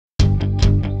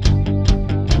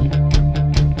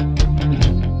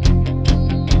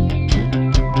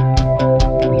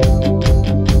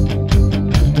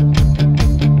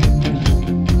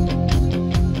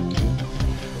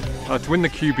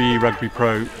During the QBE Rugby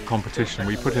Pro competition,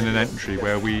 we put in an entry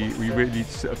where we really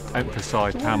sort of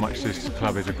emphasised how much this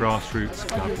club is a grassroots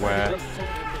club, where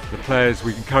the players,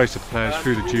 we encourage the players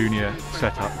through the junior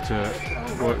setup to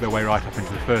work their way right up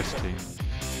into the first team.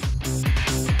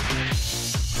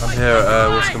 I'm here at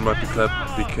Wiscombe Rugby Club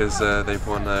because they've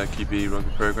won a QBE Rugby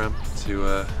programme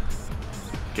to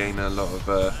gain a lot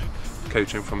of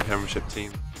coaching from the Premiership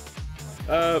team.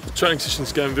 The training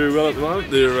session's going very well at the moment.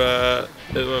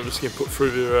 They're just getting put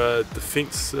through their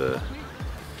defence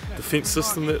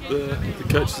system that the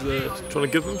coaches are trying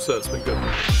to give them, so it's been good.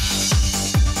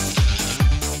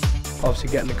 Obviously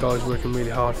getting the guys working really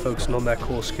hard, focusing on their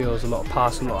core skills, a lot of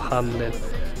passing, a lot of handling,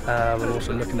 and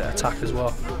also looking at attack as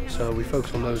well. So we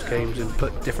focus on those games and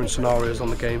put different scenarios on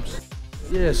the games.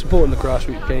 Yeah, supporting the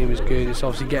grassroots game is good. It's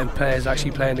obviously getting players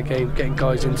actually playing the game, getting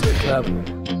guys into the club.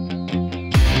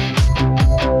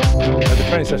 The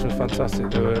training session was fantastic.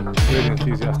 They were really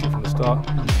enthusiastic from the start.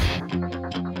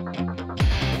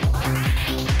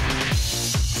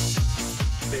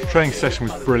 The training session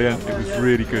was brilliant. It was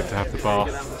really good to have the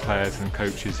Bath players and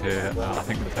coaches here. I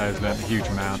think the players learnt a huge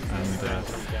amount, and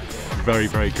very,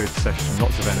 very good session.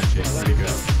 Lots of energy, really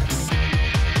good.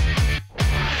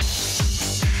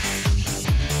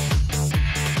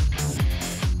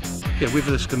 Yeah, with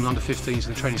Wiscombe under 15s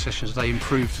and the training sessions, they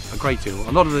improved a great deal.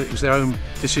 A lot of it was their own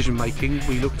decision making.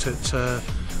 We looked at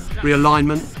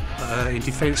realignment in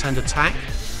defence and attack,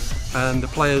 and the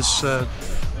players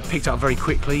picked up very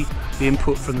quickly. The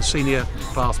input from the senior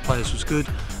Bath players was good,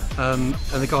 and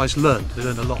the guys learned. They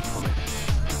learned a lot from it.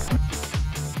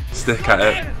 Stick at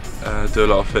it, do a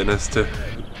lot of fitness to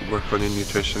work on your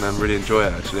nutrition and really enjoy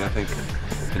it. Actually, I think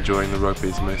enjoying the rugby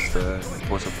is the most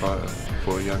important part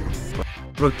for a young player.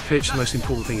 Rugby pitch, the most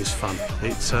important thing is fun.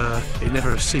 It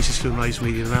never ceases to amaze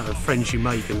me the amount of friends you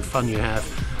make and fun you have,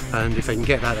 and if they can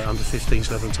get that at under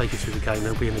 15s level and take it through the game,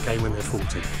 they'll be in the game when they're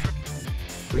 14.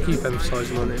 We keep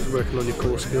emphasising on it, working on your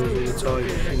core skills all the time.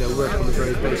 You know, work on the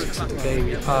very basics of the game.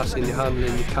 Your passing, your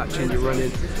handling, your catching, your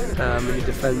running, and your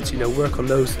defence. You know, work on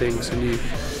those things, and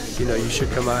you know, you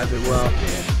should come out of it well.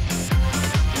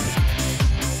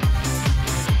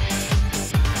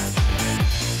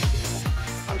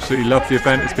 Absolutely love the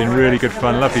event. It's been really good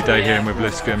fun. Lovely day here in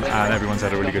Wiscombe, and everyone's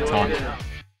had a really good time.